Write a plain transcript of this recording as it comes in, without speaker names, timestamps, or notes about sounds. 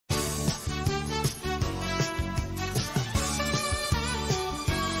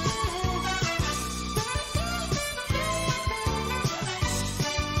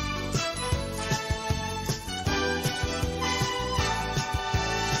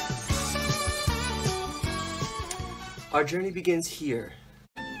Our journey begins here,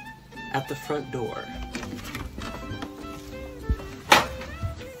 at the front door.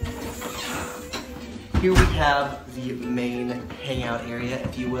 Here we have the main hangout area,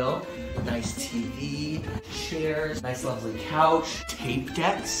 if you will. Nice TV, chairs, nice lovely couch, tape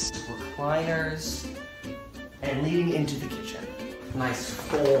decks, recliners, and leading into the kitchen. Nice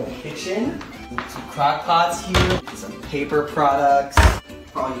full kitchen, some crock pots here, some paper products.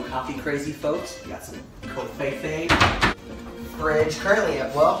 For all you coffee crazy folks, we got some Covfefe, fridge, currently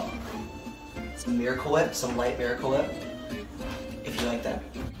at, well, some Miracle Whip, some light Miracle Whip, if you like that.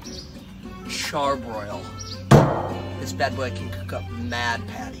 Charbroil. This bad boy can cook up mad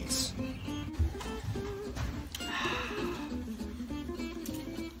patties.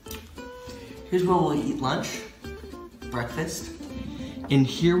 Here's where we'll eat lunch, breakfast. And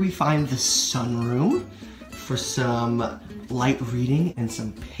here we find the sunroom for some light reading and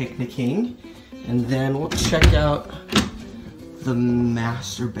some picnicking. And then we'll check out the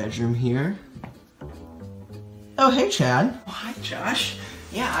master bedroom here. Oh, hey, Chad. Oh, hi, Josh.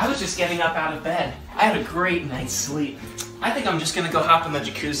 Yeah, I was just getting up out of bed. I had a great night's sleep. I think I'm just gonna go hop in the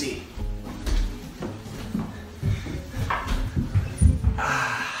jacuzzi.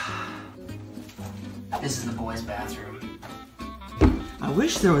 This is the boys' bathroom. I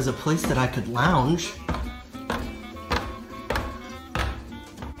wish there was a place that I could lounge.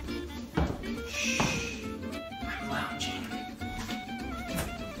 Shh. I'm lounging.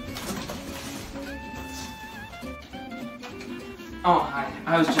 Oh, hi.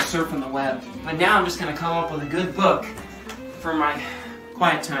 I was just surfing the web. But now I'm just gonna come up with a good book for my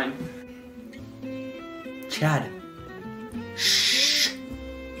quiet time. Chad. Shh.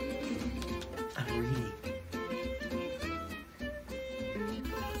 I'm reading.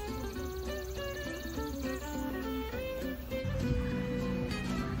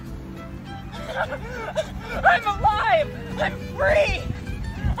 I'm alive! I'm free!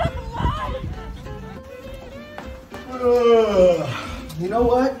 I'm alive! You know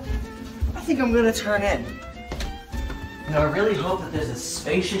what? I think I'm gonna turn in. You know, I really hope that there's a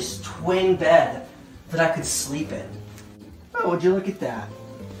spacious twin bed that I could sleep in. Oh, would you look at that?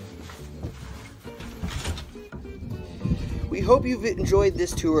 We hope you've enjoyed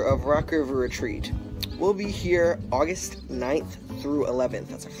this tour of Rock River Retreat. We'll be here August 9th through 11th.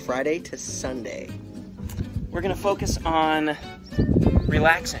 That's a Friday to Sunday. We're gonna focus on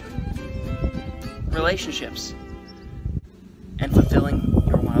relaxing, relationships, and fulfilling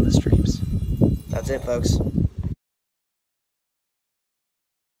your wildest dreams. That's it, folks.